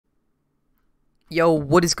Yo,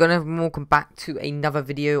 what is going on? Welcome back to another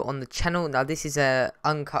video on the channel. Now this is a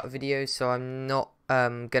uncut video, so I'm not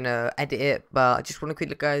gonna edit it, but I just want to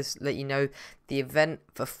quickly guys let you know the event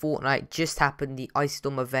for Fortnite just happened, the Ice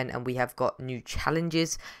Storm event, and we have got new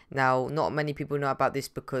challenges. Now not many people know about this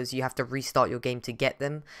because you have to restart your game to get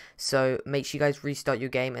them, so make sure you guys restart your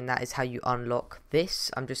game, and that is how you unlock this.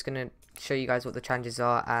 I'm just gonna show you guys what the challenges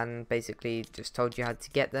are and basically just told you how to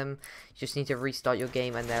get them. You just need to restart your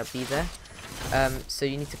game and they'll be there. So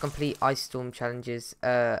you need to complete Ice Storm challenges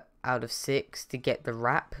out of 6 to get the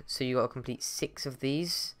wrap. So you got to complete 6 of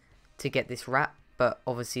these to get this wrap, but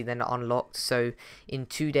obviously they're not unlocked. So in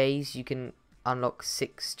 2 days you can unlock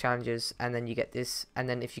 6 challenges and then you get this, and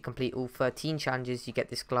then if you complete all 13 challenges you get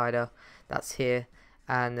this glider that's here,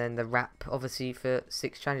 and then the wrap obviously for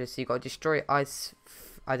 6 challenges. So you got to destroy ice,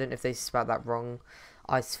 I don't know if they spelled that wrong,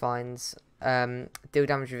 ice finds, deal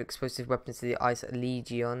damage with explosive weapons to the ice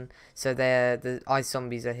legion. So the ice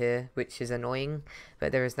zombies are here, which is annoying,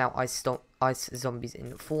 but there is now ice zombies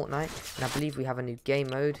in Fortnite, and I believe we have a new game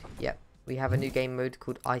mode. Yep, we have a new game mode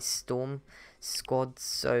called Ice Storm Squads.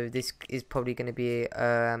 So this is probably going to be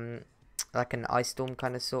like an Ice Storm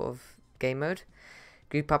kind of sort of game mode.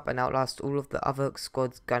 Group up and outlast all of the other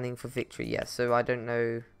squads gunning for victory. Yeah, so I don't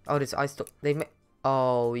know. Oh, this Ice Storm.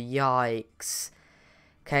 Oh, yikes.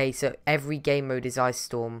 Okay, so every game mode is Ice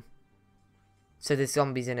Storm. So there's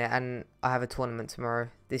zombies in it, and I have a tournament tomorrow.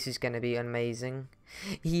 This is going to be amazing.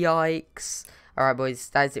 Yikes. Alright, boys,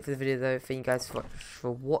 that is it for the video, though. Thank you guys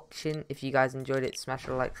for watching. If you guys enjoyed it, smash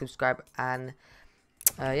a like, subscribe, and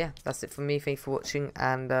yeah, that's it from me. Thank you for watching,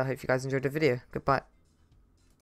 and I hope you guys enjoyed the video. Goodbye.